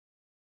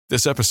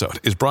This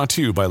episode is brought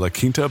to you by La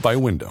Quinta by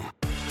Wyndham.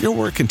 Your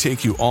work can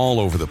take you all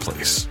over the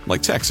place,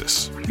 like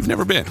Texas. You've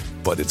never been,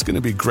 but it's going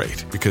to be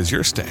great because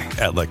you're staying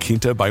at La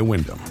Quinta by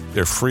Wyndham.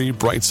 Their free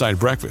Bright Side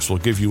breakfast will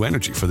give you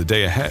energy for the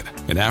day ahead.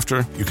 And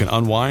after, you can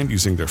unwind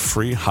using their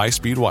free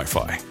high-speed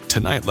Wi-Fi.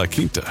 Tonight, La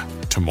Quinta.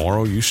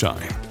 Tomorrow, you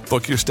shine.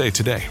 Book your stay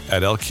today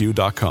at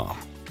lq.com.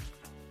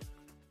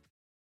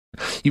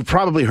 You've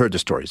probably heard the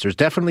stories. There's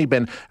definitely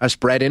been a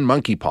spread in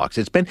monkeypox.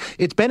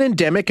 It's been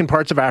endemic in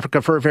parts of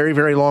Africa for a very,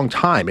 very long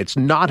time. It's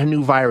not a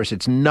new virus.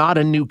 It's not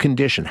a new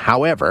condition.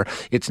 However,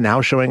 it's now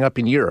showing up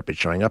in Europe. It's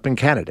showing up in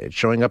Canada. It's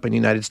showing up in the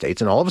United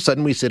States. And all of a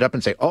sudden we sit up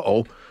and say,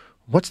 uh-oh,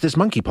 what's this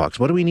monkeypox?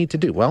 What do we need to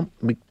do? Well,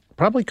 we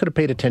probably could have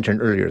paid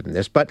attention earlier than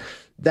this, but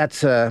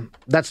that's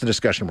the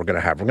discussion we're going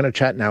to have. We're going to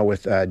chat now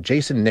with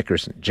Jason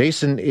Nickerson.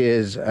 Jason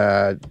is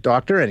a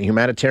doctor and a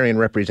humanitarian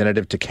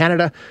representative to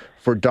Canada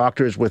for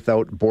Doctors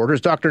Without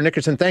Borders. Dr.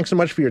 Nickerson, thanks so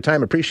much for your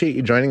time. Appreciate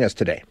you joining us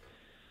today.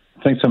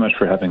 Thanks so much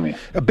for having me.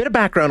 A bit of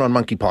background on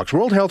monkeypox.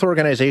 World Health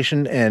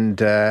Organization and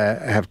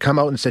have come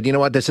out and said, you know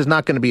what, this is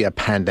not going to be a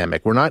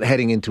pandemic. We're not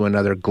heading into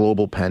another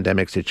global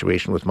pandemic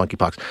situation with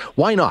monkeypox.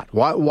 Why not?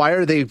 Why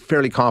are they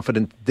fairly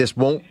confident this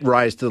won't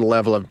rise to the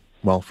level of,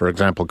 well, for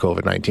example,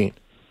 COVID-19?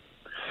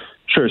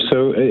 Sure.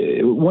 So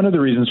one of the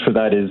reasons for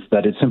that is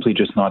that it's simply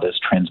just not as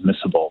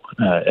transmissible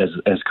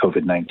as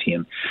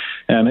COVID-19.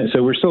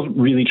 So we're still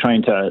really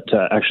trying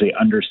to actually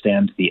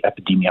understand the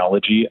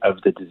epidemiology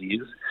of the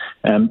disease.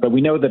 But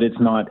we know that it's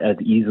not as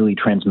easily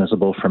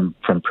transmissible from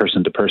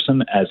person to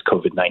person as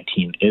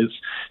COVID-19 is.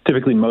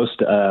 Typically,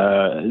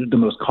 the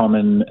most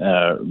common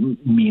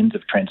means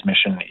of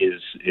transmission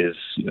is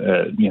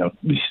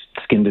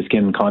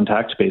skin-to-skin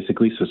contact,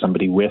 basically. So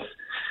somebody with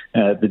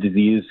the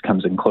disease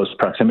comes in close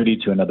proximity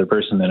to another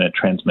person and it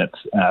transmits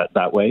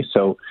that way.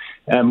 So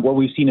what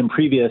we've seen in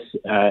previous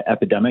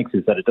epidemics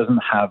is that it doesn't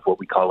have what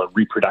we call a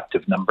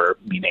reproductive number,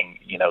 meaning,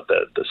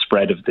 the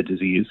spread of the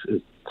disease,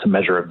 it's a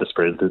measure of the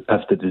spread of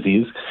the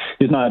disease,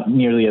 is not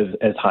nearly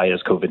as high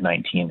as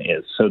COVID-19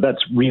 is. So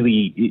that's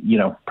really,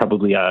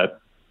 probably a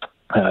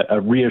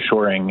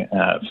reassuring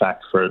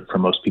fact for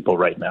most people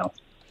right now.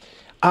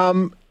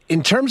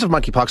 In terms of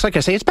monkeypox, like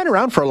I say, it's been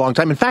around for a long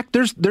time. In fact,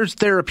 there's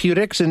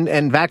therapeutics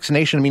and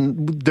vaccination. I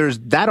mean,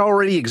 that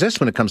already exists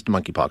when it comes to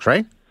monkeypox,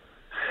 right?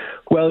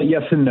 Well,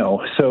 yes and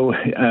no. So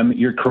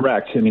you're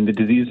correct. I mean, the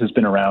disease has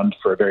been around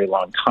for a very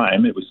long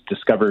time. It was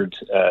discovered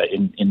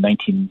in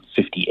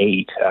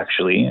 1958,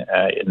 actually,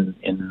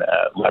 in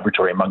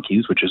laboratory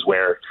monkeys, which is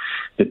where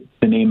the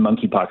name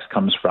monkeypox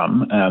comes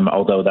from,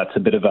 although that's a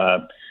bit of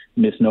a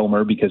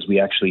misnomer because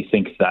we actually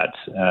think that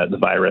the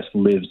virus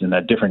lives in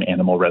a different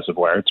animal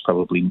reservoir. It's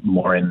probably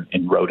more in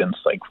rodents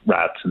like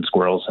rats and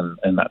squirrels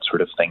and that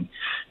sort of thing.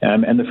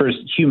 And the first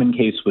human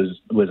case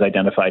was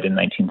identified in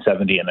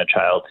 1970 in a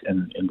child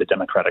in the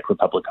Democratic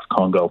Republic of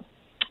Congo.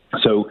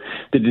 So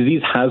the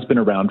disease has been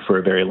around for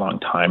a very long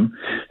time.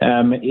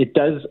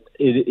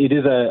 It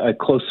is a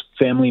close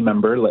family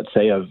member, let's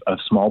say, of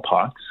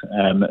smallpox.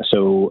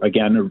 So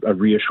again, a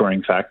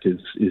reassuring fact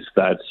is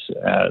that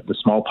the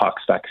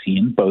smallpox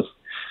vaccine, both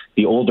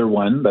the older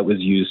one that was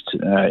used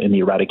in the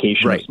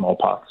eradication of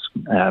smallpox,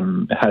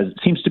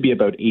 seems to be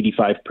about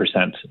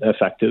 85%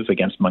 effective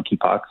against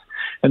monkeypox.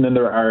 And then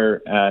there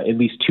are at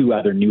least two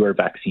other newer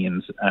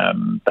vaccines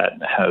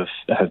that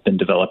have been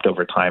developed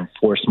over time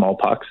for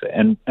smallpox,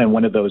 and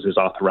one of those is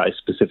authorized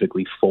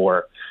specifically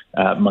for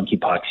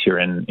monkeypox here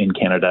in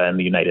Canada and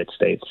the United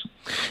States.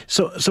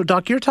 So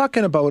Doc, you're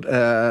talking about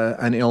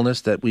an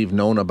illness that we've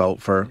known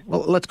about for,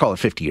 well, let's call it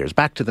 50 years,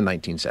 back to the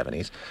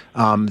 1970s.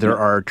 There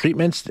are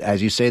treatments,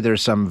 as you say,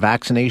 there's some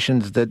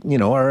vaccinations that,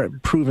 are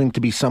proving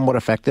to be somewhat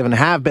effective and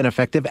have been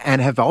effective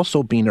and have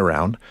also been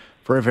around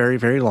for a very,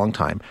 very long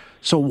time.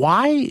 So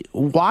why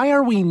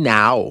are we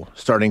now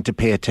starting to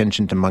pay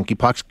attention to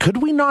monkeypox?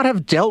 Could we not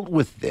have dealt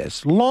with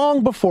this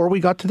long before we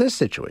got to this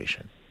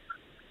situation?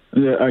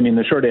 I mean,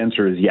 the short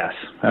answer is yes,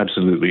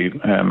 absolutely.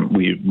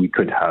 We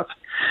could have.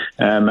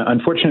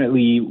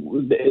 Unfortunately,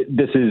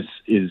 this is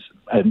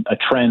a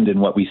trend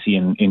in what we see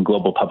in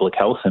global public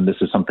health, and this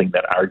is something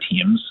that our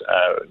teams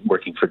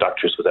working for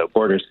Doctors Without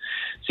Borders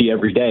see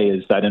every day,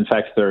 is that, in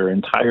fact, there are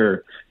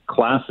entire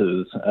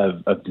classes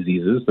of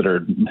diseases that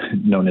are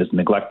known as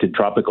neglected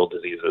tropical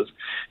diseases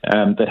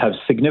that have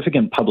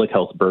significant public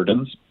health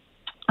burdens,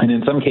 and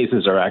in some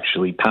cases are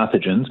actually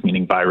pathogens,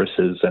 meaning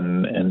viruses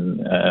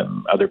and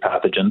other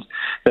pathogens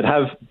that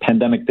have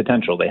pandemic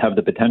potential. They have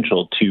the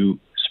potential to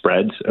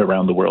spread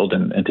around the world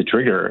and to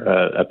trigger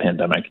a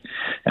pandemic.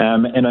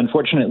 And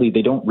unfortunately,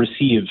 they don't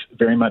receive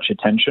very much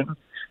attention,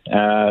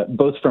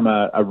 both from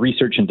a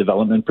research and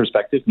development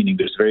perspective, meaning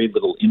there's very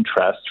little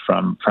interest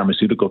from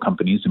pharmaceutical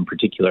companies in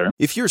particular.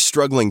 If you're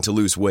struggling to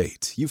lose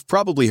weight, you've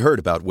probably heard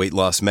about weight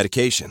loss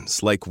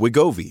medications like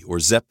Wegovy or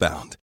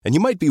Zepbound, and you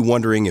might be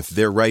wondering if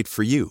they're right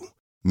for you.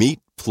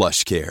 Meet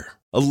PlushCare,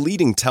 a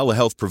leading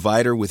telehealth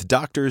provider with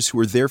doctors who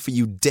are there for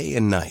you day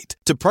and night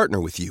to partner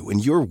with you in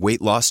your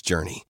weight loss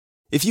journey.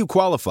 If you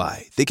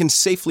qualify, they can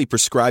safely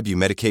prescribe you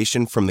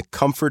medication from the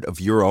comfort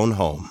of your own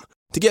home.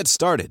 To get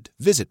started,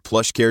 visit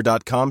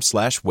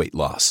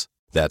plushcare.com/weight-loss.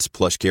 That's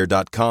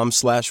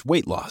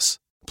plushcare.com/weight loss.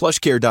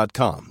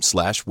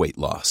 plushcare.com/weight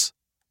loss.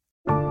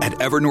 At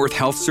Evernorth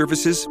Health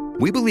Services,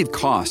 we believe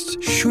costs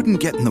shouldn't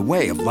get in the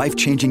way of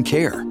life-changing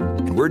care,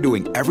 and we're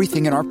doing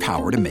everything in our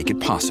power to make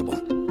it possible.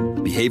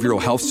 Behavioral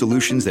health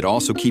solutions that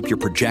also keep your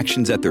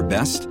projections at their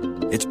best?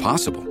 It's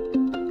possible.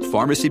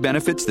 Pharmacy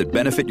benefits that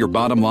benefit your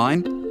bottom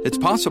line? It's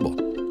possible.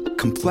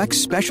 Complex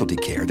specialty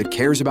care that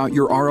cares about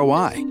your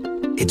ROI?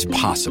 It's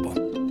possible.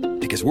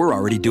 Because we're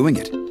already doing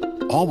it.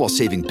 All while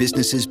saving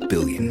businesses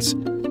billions.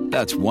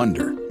 That's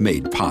Wonder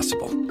made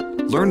possible.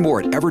 Learn more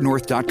at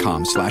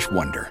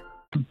evernorth.com/wonder.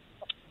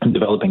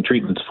 Developing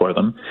treatments for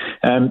them,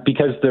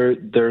 because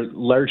they're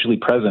largely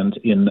present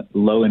in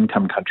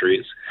low-income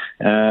countries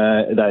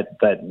that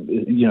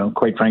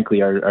quite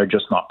frankly are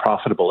just not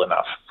profitable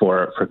enough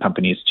for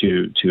companies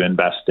to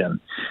invest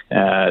in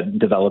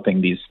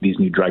developing these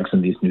new drugs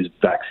and these new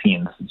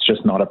vaccines. It's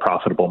just not a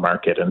profitable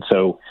market, and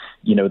so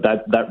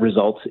that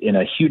results in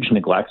a huge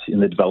neglect in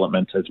the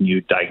development of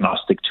new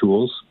diagnostic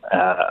tools,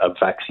 of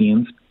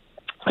vaccines,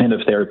 and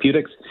of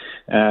therapeutics,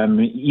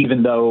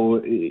 even though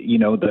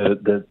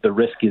the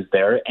risk is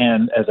there,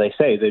 and as I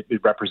say, that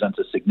it represents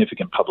a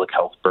significant public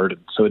health burden.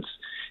 So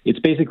it's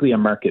basically a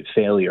market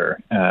failure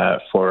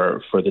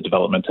for the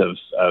development of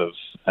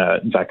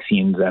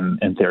vaccines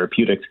and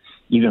therapeutics,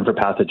 even for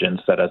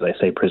pathogens that, as I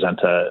say, present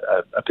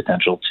a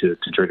potential to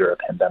trigger a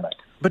pandemic.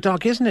 But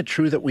Doc, isn't it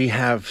true that we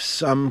have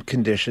some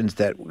conditions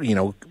that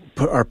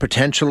are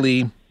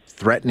potentially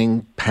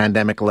threatening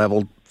pandemic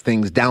level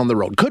things down the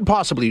road, could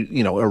possibly,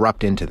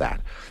 erupt into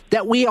that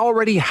we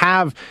already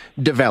have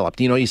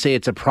developed? You say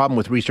it's a problem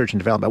with research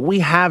and development. We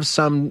have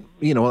some,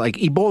 like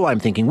Ebola, I'm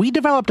thinking. We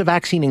developed a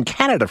vaccine in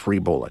Canada for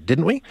Ebola,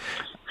 didn't we?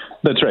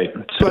 That's right.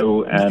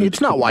 So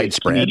it's not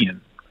widespread.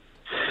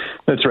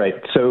 That's right.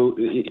 So,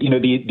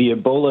 the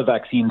Ebola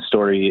vaccine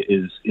story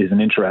is an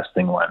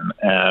interesting one.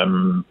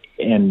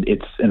 And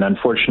it's an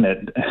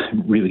unfortunate,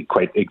 really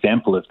quite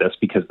example of this,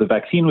 because the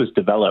vaccine was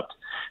developed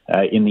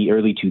in the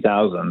early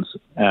 2000s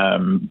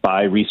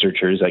by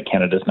researchers at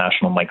Canada's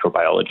National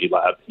Microbiology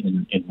Lab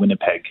in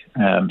Winnipeg,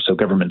 so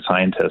government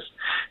scientists.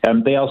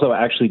 They also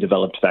actually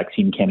developed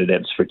vaccine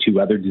candidates for two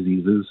other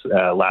diseases,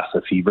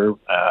 Lassa fever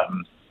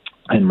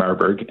and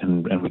Marburg,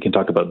 and we can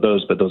talk about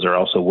those, but those are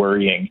also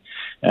worrying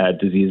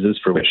diseases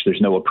for which there's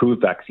no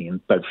approved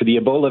vaccine. But for the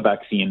Ebola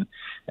vaccine,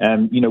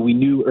 we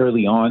knew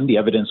early on, the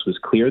evidence was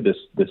clear, this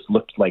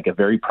looked like a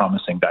very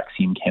promising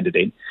vaccine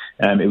candidate.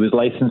 It was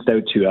licensed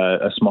out to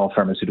a small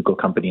pharmaceutical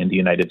company in the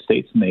United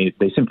States, and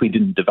they simply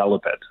didn't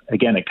develop it.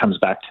 Again, it comes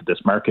back to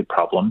this market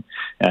problem.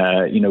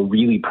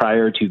 Really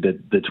prior to the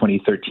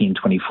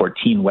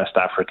 2013-2014 West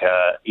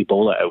Africa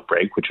Ebola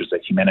outbreak, which was a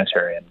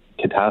humanitarian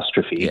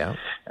catastrophe,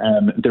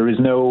 there was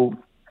no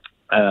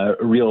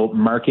real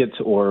market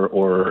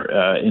or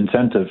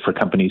incentive for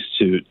companies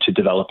to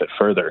develop it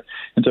further.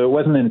 And so it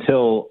wasn't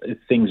until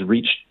things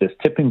reached this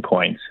tipping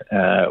point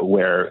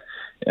where,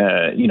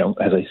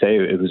 as I say,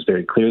 it was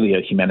very clearly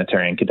a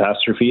humanitarian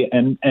catastrophe,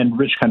 and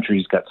rich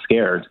countries got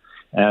scared.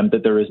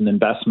 That there was an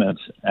investment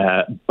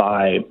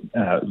by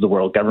the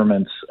world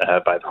governments,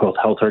 by the World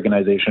Health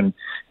Organization,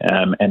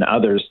 and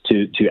others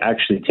to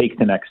actually take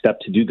the next step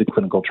to do the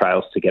clinical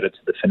trials to get it to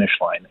the finish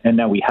line. And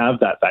now we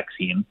have that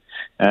vaccine,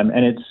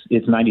 and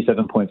it's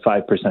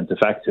 97.5%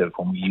 effective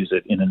when we use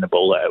it in an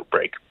Ebola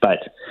outbreak.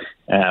 But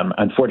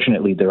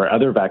unfortunately, there are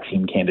other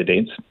vaccine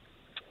candidates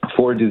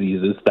for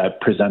diseases that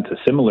present a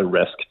similar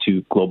risk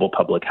to global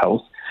public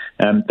health,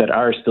 that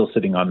are still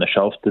sitting on the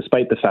shelf,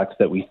 despite the fact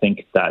that we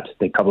think that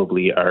they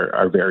probably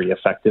are very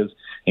effective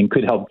and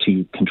could help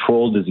to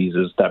control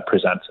diseases that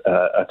present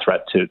a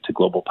threat to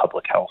global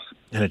public health.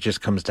 And it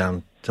just comes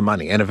down to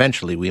money. And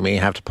eventually we may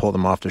have to pull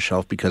them off the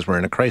shelf because we're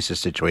in a crisis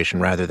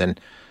situation rather than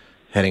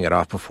heading it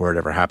off before it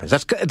ever happens.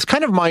 It's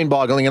kind of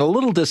mind-boggling and a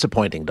little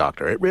disappointing,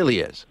 Doctor. It really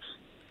is.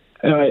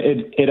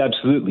 It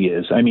absolutely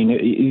is. I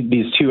mean,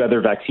 these two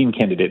other vaccine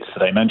candidates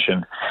that I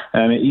mentioned,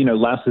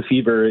 Lassa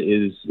fever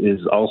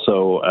is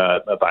also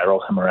a viral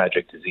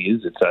hemorrhagic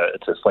disease.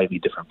 It's a slightly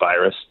different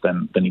virus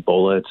than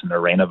Ebola. It's an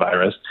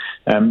arenavirus.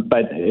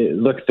 But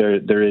look,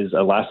 there is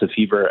a Lassa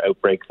fever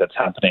outbreak that's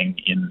happening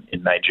in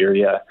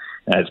Nigeria.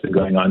 It's been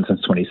going on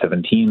since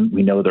 2017.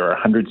 We know there are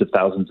hundreds of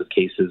thousands of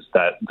cases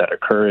that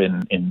occur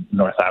in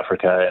North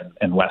Africa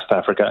and West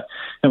Africa.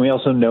 And we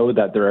also know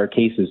that there are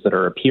cases that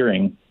are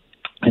appearing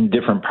in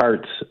different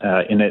parts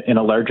in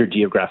a larger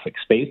geographic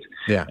space,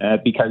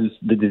 because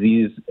the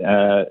disease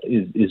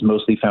is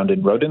mostly found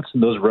in rodents,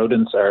 and those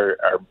rodents are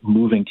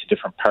moving to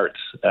different parts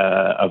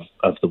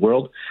of the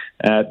world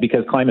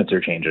because climates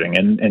are changing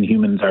and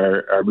humans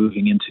are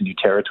moving into new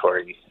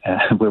territory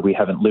where we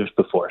haven't lived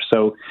before.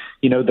 So,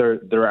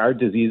 there are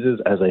diseases,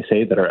 as I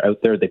say, that are out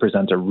there. They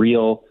present a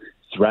real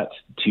threat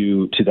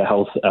to the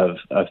health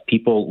of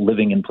people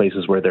living in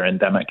places where they're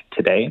endemic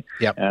today,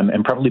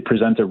 and probably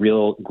present a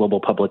real global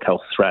public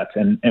health threat.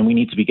 And we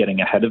need to be getting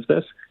ahead of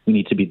this. We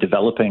need to be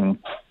developing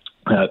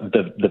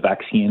the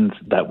vaccines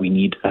that we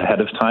need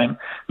ahead of time,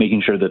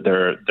 making sure that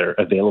they're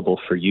available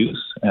for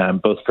use,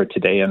 both for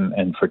today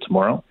and for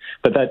tomorrow.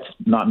 But that's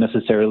not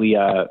necessarily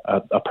a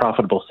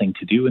profitable thing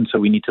to do, and so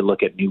we need to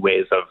look at new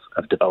ways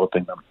of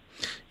developing them.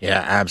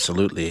 Yeah,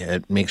 absolutely.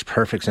 It makes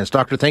perfect sense.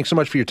 Doctor, thanks so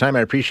much for your time.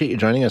 I appreciate you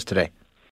joining us today.